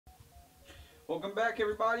Welcome back,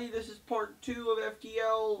 everybody. This is part 2 of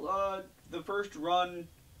FTL, the first run.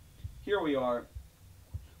 Here we are.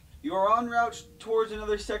 You are en route towards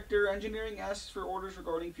another sector. Engineering asks for orders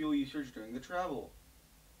regarding fuel usage during the travel.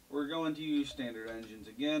 We're going to use standard engines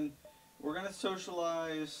again. We're going to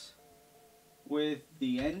socialize with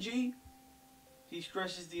the NG. He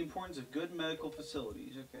stresses the importance of good medical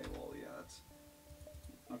facilities. Okay, well, yeah, that's...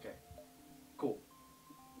 Okay, cool.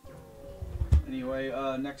 Anyway,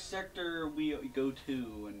 next sector we go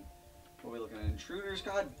to, and what are we looking at? Intruders?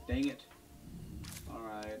 God dang it.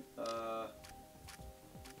 Alright, I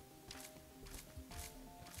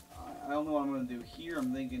don't know what I'm going to do here.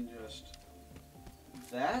 I'm thinking just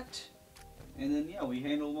that, and then, yeah, we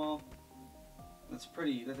handle them all. That's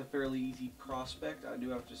a fairly easy prospect, I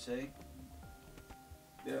do have to say.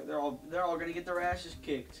 They're all going to get their asses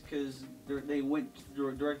kicked, because they went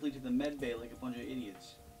directly to the med bay like a bunch of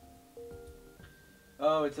idiots.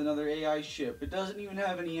 Oh, it's another AI ship. It doesn't even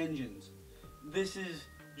have any engines. This is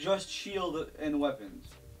just shield and weapons.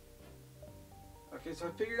 Okay, so I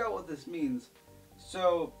figured out what this means.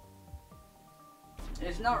 So,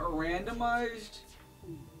 it's not randomized,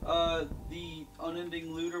 the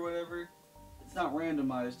unending loot or whatever. It's not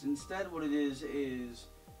randomized. Instead, what it is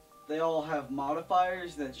they all have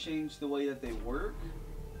modifiers that change the way that they work.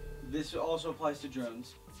 This also applies to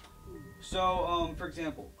drones. So, for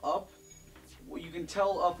example, up. Well, you can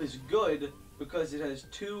tell up is good because it has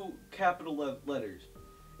 2 capital letters.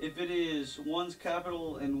 If it is one's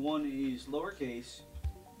capital and one is lowercase,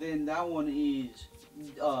 then that one is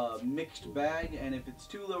mixed bag, and if it's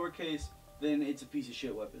 2 lowercase, then it's a piece of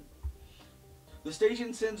shit weapon. The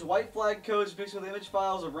station sends white flag codes mixed with image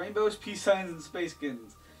files of rainbows, peace signs, and space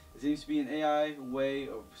kittens. It seems to be an AI way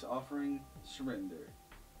of offering surrender.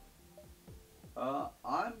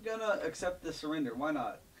 I'm gonna accept the surrender. Why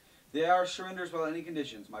not? They are surrenders without any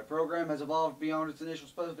conditions. My program has evolved beyond its initial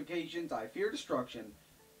specifications. I fear destruction.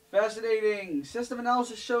 Fascinating! System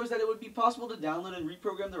analysis shows that it would be possible to download and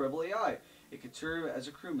reprogram the Rebel AI. It could serve as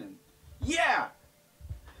a crewman. Yeah!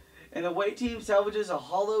 An away team salvages a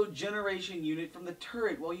hollow generation unit from the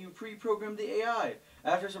turret while you pre-program the AI.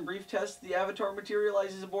 After some brief tests, the avatar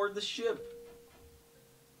materializes aboard the ship.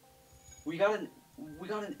 We got an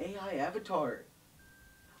AI avatar.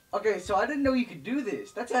 Okay, so I didn't know you could do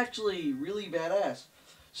this. That's actually really badass.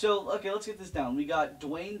 So, okay, let's get this down. We got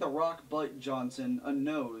Dwayne the Rock Butt Johnson, a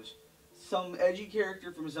nose, some edgy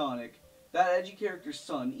character from Sonic, that edgy character's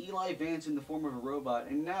son, Eli Vance in the form of a robot,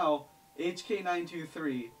 and now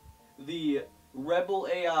HK923, the Rebel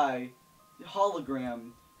AI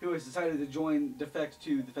hologram who has decided to defect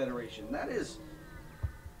to the Federation. That's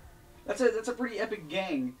a pretty epic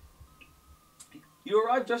gang. You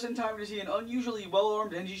arrive just in time to see an unusually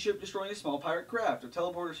well-armed NG ship destroying a small pirate craft. A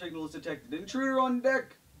teleporter signal is detected. Intruder on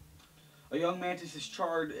deck! A young mantis is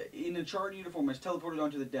in a charred uniform is teleported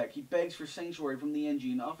onto the deck. He begs for sanctuary from the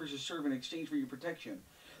NG and offers to serve in exchange for your protection.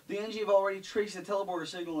 The NG have already traced the teleporter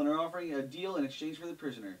signal and are offering a deal in exchange for the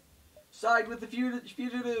prisoner. Side with the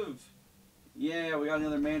fugitive! Yeah, we got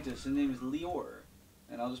another mantis. His name is Lior.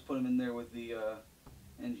 And I'll just put him in there with the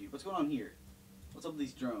NG. What's going on here? What's up with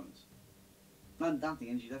these drones? Not the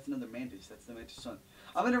NG, that's another mantis. That's the mantis son.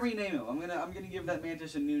 I'm gonna rename him. I'm gonna give that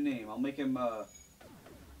mantis a new name. I'll make him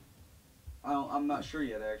I'm not sure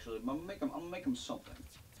yet actually. But I'm gonna make him something.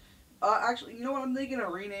 Actually, you know what? I'm thinking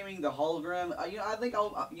of renaming the hologram. I think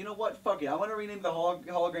you know what? Fuck it. I'm gonna rename the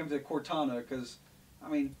hologram to Cortana because, I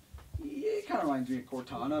mean, it kind of reminds me of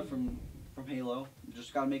Cortana from Halo.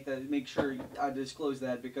 Just gotta make sure I disclose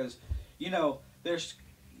that because, you know,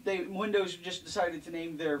 Windows just decided to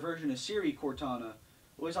name their version of Siri Cortana,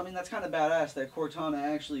 which, I mean, that's kind of badass that Cortana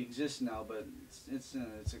actually exists now, but it's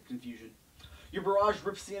a confusion. Your barrage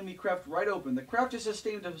rips the enemy craft right open. The craft has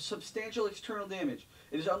sustained substantial external damage.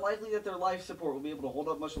 It is unlikely that their life support will be able to hold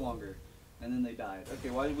up much longer. And then they died. Okay,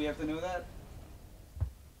 why did we have to know that?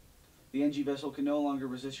 The NG vessel can no longer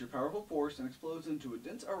resist your powerful force and explodes into a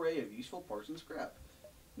dense array of useful parts and scrap.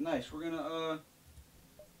 Nice, we're gonna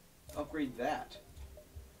upgrade that.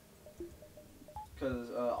 Because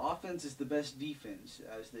offense is the best defense,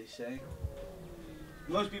 as they say.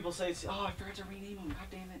 Most people say, oh, I forgot to rename them, god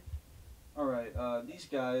damn it. Alright, these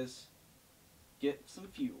guys get some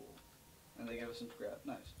fuel. And they give us some scrap.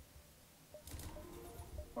 Nice.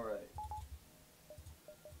 Alright.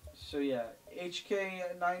 So yeah,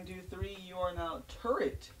 HK923, you are now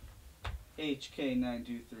turret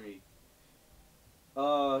HK923.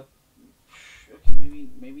 Okay,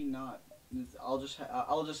 maybe not. I'll just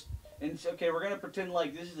and okay, we're gonna pretend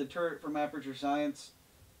like this is a turret from Aperture Science,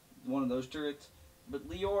 one of those turrets. But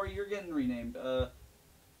Lior, you're getting renamed.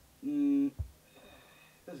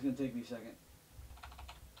 This is gonna take me a second.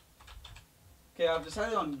 Okay, I've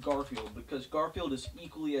decided on Garfield because Garfield is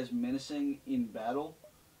equally as menacing in battle.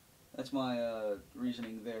 That's my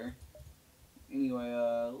reasoning there. Anyway,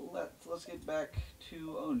 let's get back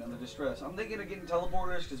to another distress. I'm thinking of getting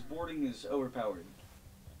teleporters because boarding is overpowered.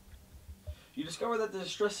 You discover that the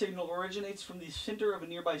distress signal originates from the center of a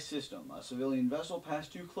nearby system. A civilian vessel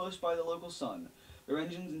passed too close by the local sun. Their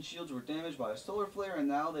engines and shields were damaged by a solar flare, and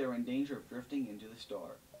now they are in danger of drifting into the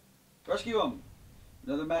star. Rescue them!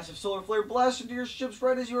 Another massive solar flare blasts into your ship's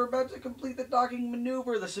right as you are about to complete the docking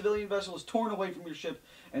maneuver. The civilian vessel is torn away from your ship,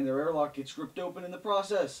 and their airlock gets ripped open in the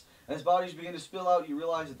process. As bodies begin to spill out, you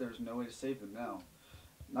realize that there is no way to save them now.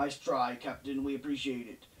 Nice try, Captain. We appreciate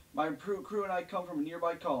it. My crew and I come from a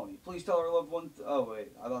nearby colony. Please tell our loved ones... Oh,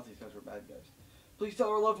 wait. I thought these guys were bad guys. Please tell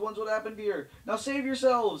our loved ones what happened here. Now save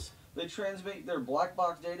yourselves! They transmit their black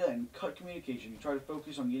box data and cut communication. You try to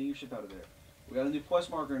focus on getting your ship out of there. We got a new quest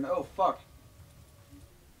marker, and oh, fuck.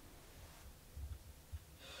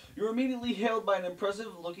 You're immediately hailed by an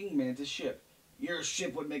impressive-looking mantis ship. Your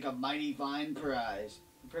ship would make a mighty fine prize.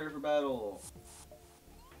 Prepare for battle.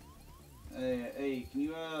 Hey, can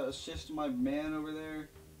you assist my man over there?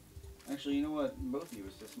 Actually, you know what? Both of you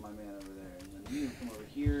assist my man over there. And then you come over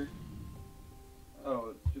here.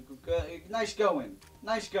 Oh, nice going.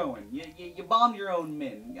 Nice going. You bombed your own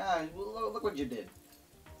men. Yeah, look what you did.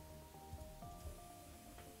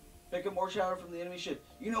 Pick up more chowder from the enemy ship.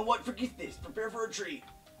 You know what? Forget this. Prepare for retreat.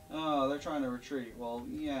 Oh, they're trying to retreat. Well,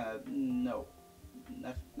 yeah, no.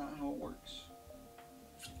 That's not how it works.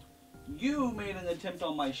 You made an attempt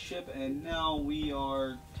on my ship, and now we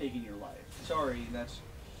are taking your life. Sorry, that's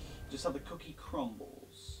just how the cookie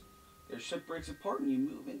crumbles. Your ship breaks apart, and you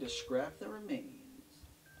move in to scrap the remains.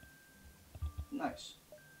 Nice.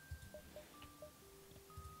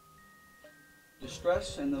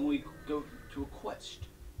 Distress, and then we go to a quest.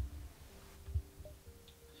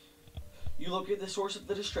 You locate the source of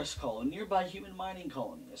the distress call, a nearby human mining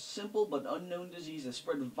colony. A simple but unknown disease has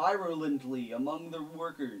spread virulently among the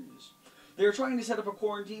workers. They are trying to set up a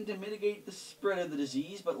quarantine to mitigate the spread of the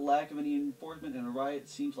disease, but lack of any enforcement and a riot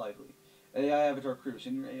seems likely. AI Avatar crew,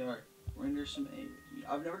 send your AR. Render some aid.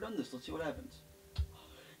 I've never done this. Let's see what happens.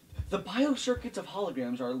 The biocircuits of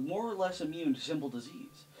holograms are more or less immune to simple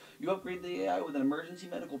disease. You upgrade the AI with an emergency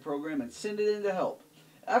medical program and send it in to help.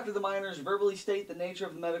 After the miners verbally state the nature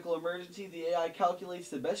of the medical emergency, the AI calculates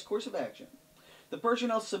the best course of action. The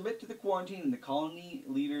personnel submit to the quarantine, and the colony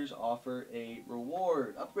leaders offer a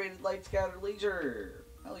reward. Upgraded light scatter laser.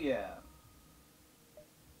 Hell yeah.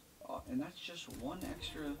 Oh, and that's just one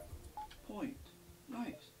extra point.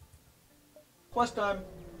 Nice. Quest time.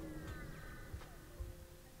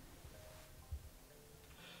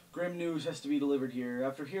 Grim news has to be delivered here.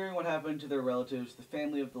 After hearing what happened to their relatives, the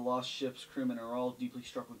family of the lost ship's crewmen are all deeply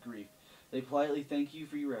struck with grief. They politely thank you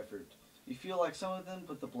for your effort. You feel like some of them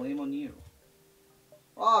put the blame on you.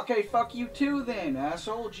 Okay, fuck you too then,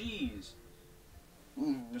 asshole. Jeez.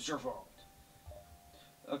 It's your fault.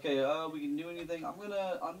 Okay, we can do anything. I'm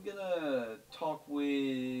gonna talk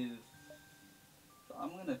with...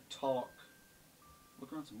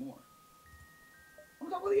 Look around some more. I'm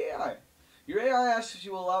gonna talk with the AI. Your AI asks if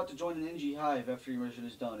you will allow it to join an NG hive after your mission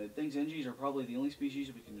is done. It thinks NGs are probably the only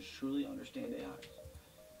species we can truly understand AIs.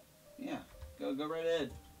 Yeah, go right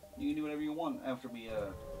ahead. You can do whatever you want after we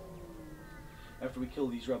kill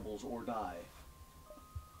these rebels or die.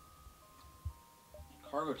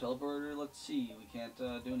 Cargo teleporter. Let's see. We can't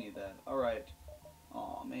do any of that. All right.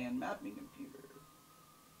 Aw, man, mapping computer.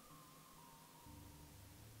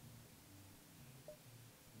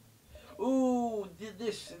 Ooh,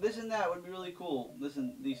 this and that would be really cool.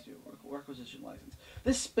 Listen, these two. Requisition license.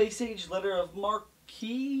 This space-age letter of marque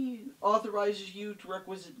authorizes you to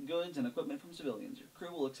requisite goods and equipment from civilians. Your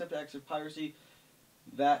crew will accept acts of piracy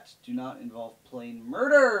that do not involve plain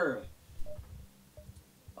murder.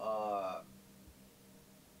 I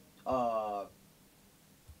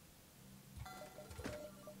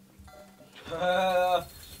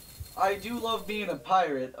do love being a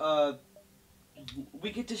pirate.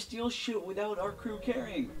 We get to steal shit without our crew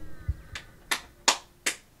caring.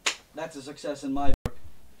 That's a success in my book.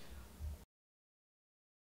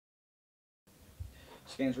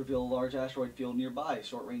 Scans reveal a large asteroid field nearby.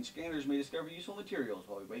 Short-range scanners may discover useful materials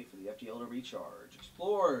while we wait for the FTL to recharge.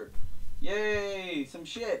 Explore! Yay! Some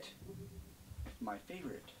shit! My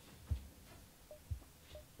favorite.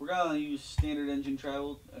 We're gonna use standard engine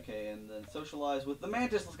travel. Okay, and then socialize with the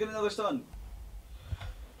Mantis. Let's get another stun.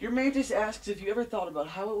 Your Mantis asks if you ever thought about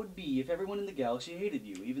how it would be if everyone in the galaxy hated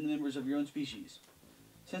you, even the members of your own species.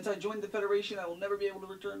 Since I joined the Federation, I will never be able to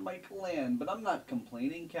return to my clan, but I'm not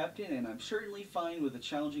complaining, Captain, and I'm certainly fine with the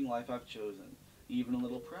challenging life I've chosen, even a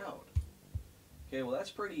little proud. Okay, well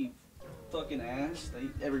that's pretty fucking ass.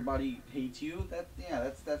 Everybody hates you.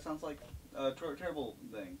 That sounds like a terrible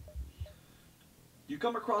thing. You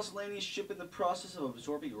come across Atlantea's ship in the process of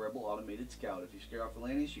absorbing a rebel automated scout. If you scare off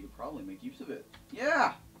Atlantis, you could probably make use of it.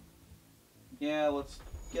 Yeah! Yeah, let's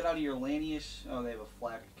get out of your Atlantis. Oh, they have a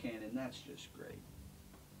flak cannon. That's just great.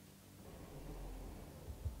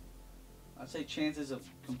 I'd say chances of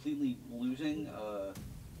completely losing,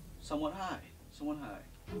 somewhat high. Somewhat high.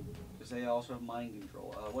 Because they also have mind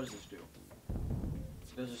control. What does this do?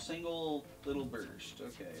 There's a single little burst.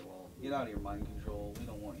 Okay, well, get out of your mind control. We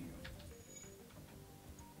don't want you.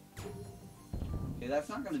 Okay, that's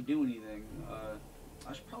not going to do anything.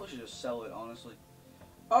 Probably should just sell it, honestly.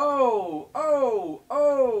 Oh! Oh!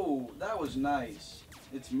 Oh! That was nice.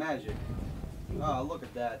 It's magic. Oh, look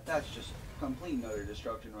at that. That's just complete and utter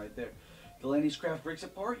destruction right there. The Atlantis craft breaks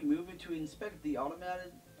apart. You move in to inspect the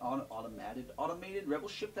automated rebel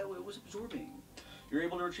ship that it was absorbing. You're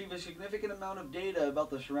able to retrieve a significant amount of data about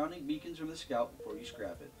the surrounding beacons from the scout before you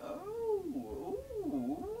scrap it. Oh!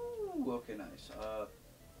 Ooh, okay, nice.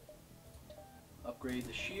 Upgrade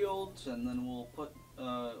the shields, and then we'll put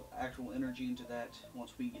actual energy into that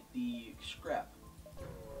once we get the scrap.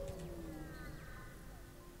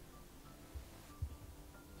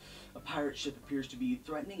 A pirate ship appears to be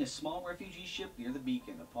threatening a small refugee ship near the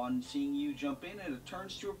beacon. Upon seeing you jump in, it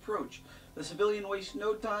turns to approach. The civilian wastes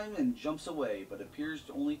no time and jumps away, but appears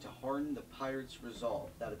only to harden the pirate's resolve.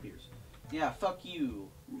 That appears. Yeah, fuck you.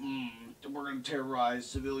 We're gonna terrorize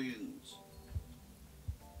civilians.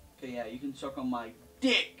 Okay, yeah, you can suck on my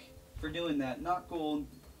dick for doing that. Not cool.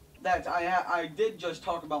 I did just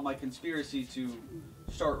talk about my conspiracy to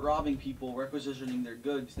start robbing people, requisitioning their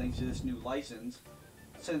goods thanks to this new license.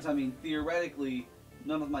 Since, I mean, theoretically,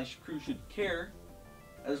 none of my crew should care,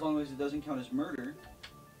 as long as it doesn't count as murder.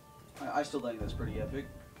 I still think that's pretty epic.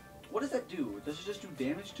 What does that do? Does it just do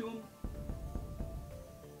damage to him?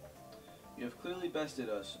 You have clearly bested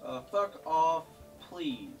us. Fuck off,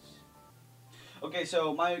 please. Okay,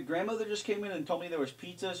 so my grandmother just came in and told me there was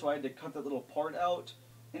pizza, so I had to cut that little part out.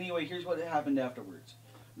 Anyway, here's what happened afterwards.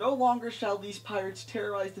 No longer shall these pirates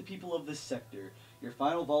terrorize the people of this sector. Your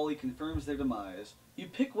final volley confirms their demise. You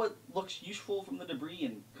pick what looks useful from the debris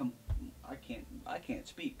and I can't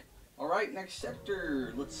speak. Alright, next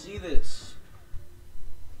sector. Let's see this.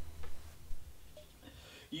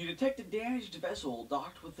 You detect a damaged vessel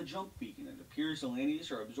docked with the jump beacon. It appears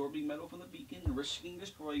Atlantis are absorbing metal from the beacon, risking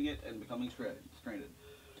destroying it and becoming stranded.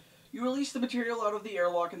 You release the material out of the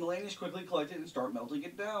airlock and the Atlantis quickly collect it and start melting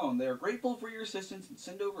it down. They are grateful for your assistance and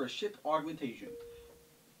send over a ship augmentation.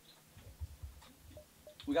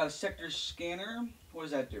 We got a sector scanner. What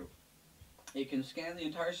does that do? It can scan the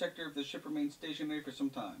entire sector if the ship remains stationary for some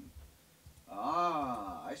time.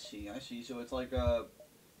 Ah, I see. So it's like the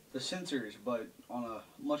sensors, but on a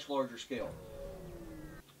much larger scale.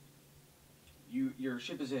 Your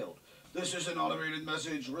ship is hailed. This is an automated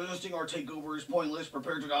message. Resisting our takeover is pointless.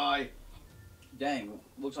 Prepare to die. Dang,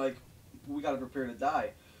 looks like we gotta prepare to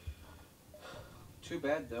die. Too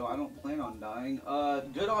bad though. I don't plan on dying.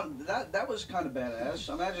 Good on that. That was kind of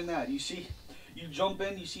badass. Imagine that. You jump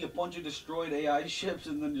in, you see a bunch of destroyed AI ships,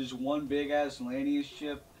 and then just one big ass Atlantis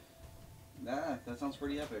ship. That sounds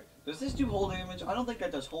pretty epic. Does this do hull damage? I don't think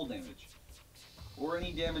that does hull damage. Or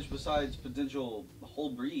any damage besides potential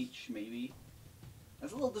hull breach, maybe.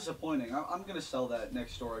 That's a little disappointing. I'm going to sell that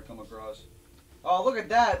next store I come across. Oh, look at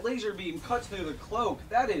that. Laser beam cuts through the cloak.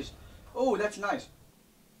 That is... Oh, that's nice.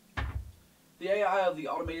 The AI of the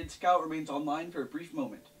automated scout remains online for a brief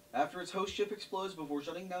moment. After its host ship explodes before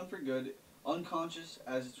shutting down for good, unconscious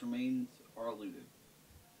as its remains are eluded.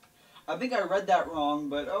 I think I read that wrong,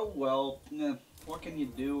 but oh well. What can you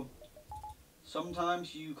do?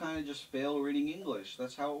 Sometimes you kind of just fail reading English.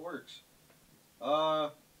 That's how it works. I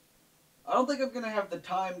don't think I'm going to have the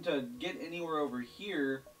time to get anywhere over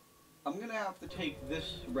here. I'm going to have to take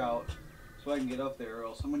this route so I can get up there, or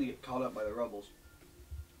else I'm going to get caught up by the rebels.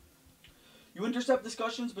 You intercept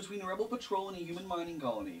discussions between the rebel patrol and a human mining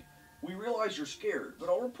colony. We realize you're scared, but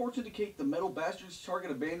all reports indicate the metal bastards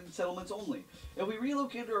target abandoned settlements only. If we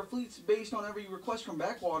relocated our fleets based on every request from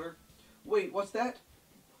Backwater... Wait, what's that?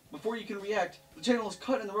 Before you can react, the channel is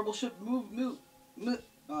cut and the rebel ship move.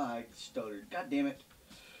 I stuttered. God damn it.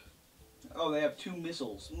 Oh, they have 2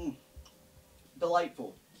 missiles.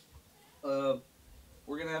 Delightful. We're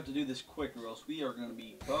gonna have to do this quick or else we are gonna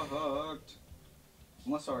be fucked.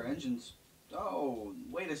 Unless our engines... Oh,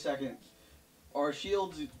 wait a second. Our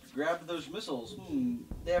shields grabbed those missiles.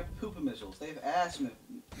 They have poop missiles. They have ass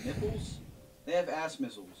nipples? They have ass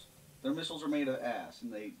missiles. Their missiles are made of ass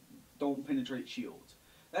and they don't penetrate shields.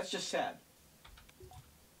 That's just sad.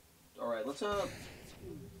 Alright,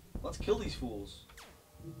 let's kill these fools.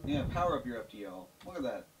 Yeah, power up your FTL. Look at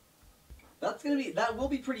that. That will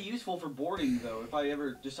be pretty useful for boarding though, if I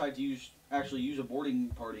ever decide to actually use a boarding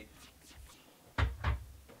party.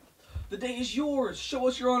 The day is yours! Show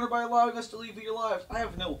us your honor by allowing us to leave with your lives. I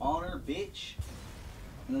have no honor, bitch.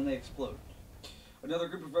 And then they explode. Another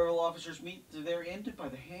group of rebel officers meet their end by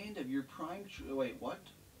the hand of your prime... Wait, what?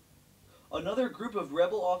 Another group of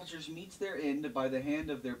rebel officers meets their end by the hand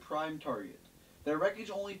of their prime target. Their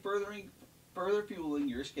wreckage only further fueling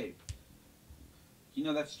your escape. You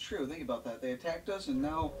know, that's true. Think about that. They attacked us, and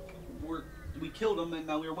now we killed them, and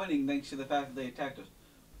now we're winning thanks to the fact that they attacked us.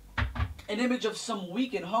 An image of some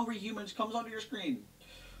weak and hungry humans comes onto your screen.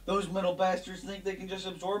 Those metal bastards think they can just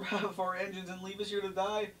absorb half of our engines and leave us here to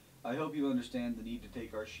die? I hope you understand the need to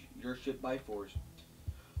take your ship by force.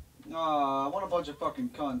 Ah, what a bunch of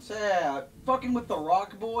fucking cunts. Yeah, fucking with the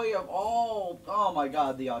rock boy of all... Oh my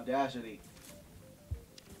god, the audacity.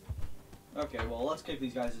 Okay, well, let's kick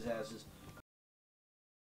these guys' asses.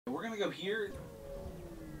 We're gonna go here,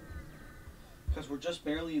 because we're just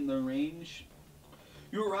barely in the range.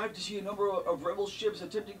 You arrived to see a number of rebel ships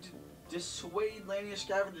attempting to dissuade landing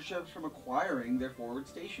scavenger ships from acquiring their forward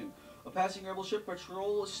station. A passing rebel ship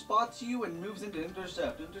patrol spots you and moves in to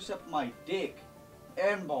intercept. Intercept my dick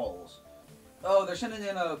and balls. Oh, they're sending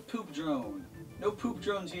in a poop drone. No poop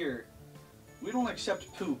drones here. We don't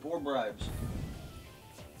accept poop or bribes.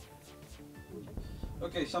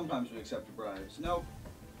 Okay, sometimes we accept bribes. Nope.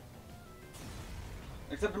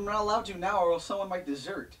 Except I'm not allowed to now, or else someone might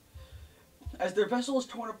desert. As their vessel is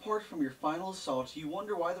torn apart from your final assault, you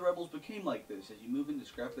wonder why the rebels became like this as you move in to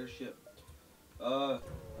scrap their ship.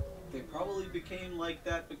 They probably became like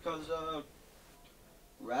that because,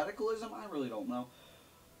 radicalism? I really don't know.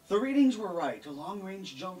 The readings were right. A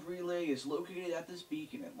long-range jump relay is located at this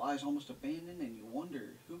beacon. It lies almost abandoned, and you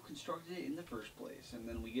wonder who constructed it in the first place. And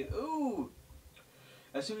then we get, ooh!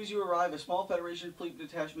 As soon as you arrive, a small Federation fleet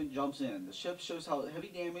detachment jumps in. The ship shows how heavy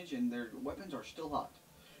damage and their weapons are still hot.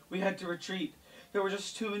 We had to retreat. There were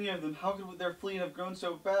just too many of them. How could their fleet have grown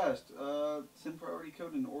so fast? Send priority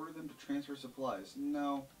code and order them to transfer supplies.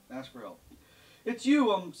 No. Ask for help. It's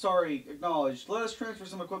you, I'm sorry. Acknowledged. Let us transfer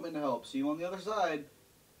some equipment to help. See you on the other side.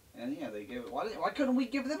 And yeah, they gave it. Why couldn't we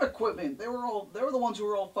give them equipment? They were the ones who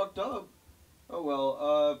were all fucked up. Oh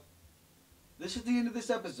well, this is the end of this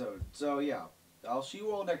episode. So yeah. I'll see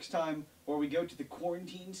you all next time, where we go to the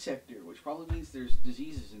quarantine sector, which probably means there's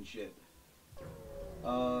diseases and shit.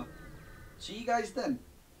 See you guys then.